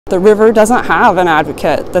the river doesn't have an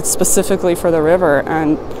advocate that's specifically for the river,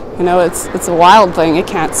 and you know, it's a wild thing. It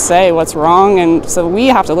can't say what's wrong, and so we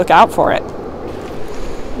have to look out for it.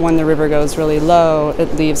 When the river goes really low,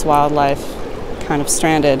 it leaves wildlife kind of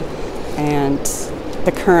stranded, and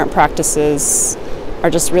the current practices are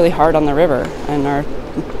just really hard on the river and are,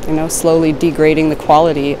 you know, slowly degrading the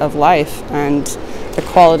quality of life and the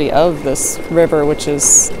quality of this river, which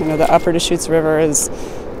is, you know, the Upper Deschutes River is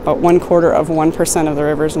about 1/4% of the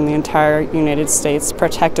rivers in the entire United States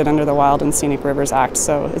protected under the Wild and Scenic Rivers Act.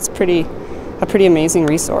 So it's a pretty amazing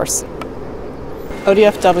resource.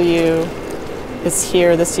 ODFW is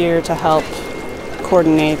here this year to help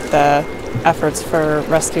coordinate the efforts for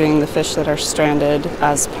rescuing the fish that are stranded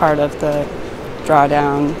as part of the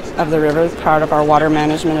drawdown of the river, part of our water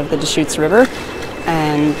management of the Deschutes River.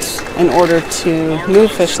 And in order to move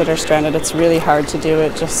fish that are stranded, it's really hard to do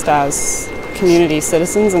it just as community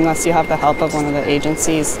citizens unless you have the help of one of the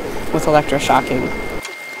agencies with electroshocking.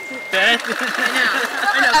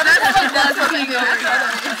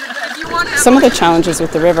 Some of the challenges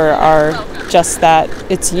with the river are just that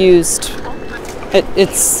it's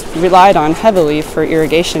relied on heavily for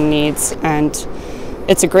irrigation needs, and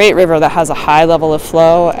it's a great river that has a high level of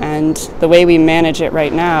flow, and the way we manage it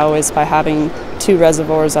right now is by having 2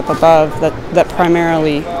 reservoirs up above that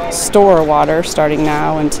primarily store water starting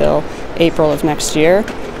now until April of next year,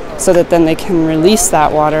 so that then they can release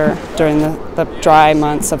that water during the dry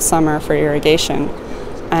months of summer for irrigation.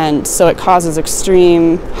 And so it causes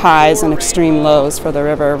extreme highs and extreme lows for the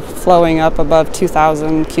river, flowing up above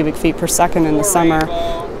 2,000 cubic feet per second in the summer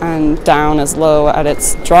and down as low at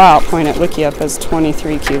its draw-out point at Wickiup as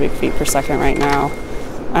 23 cubic feet per second right now.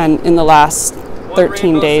 And in the last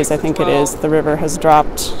 13 days, I think it is, the river has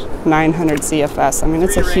dropped 900 CFS. I mean,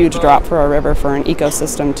 it's a huge drop for a river, for an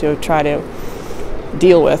ecosystem to try to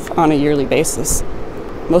deal with on a yearly basis.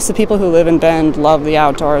 Most of the people who live in Bend love the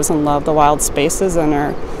outdoors and love the wild spaces,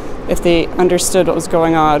 and if they understood what was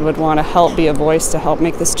going on, would want to help be a voice to help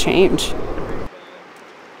make this change.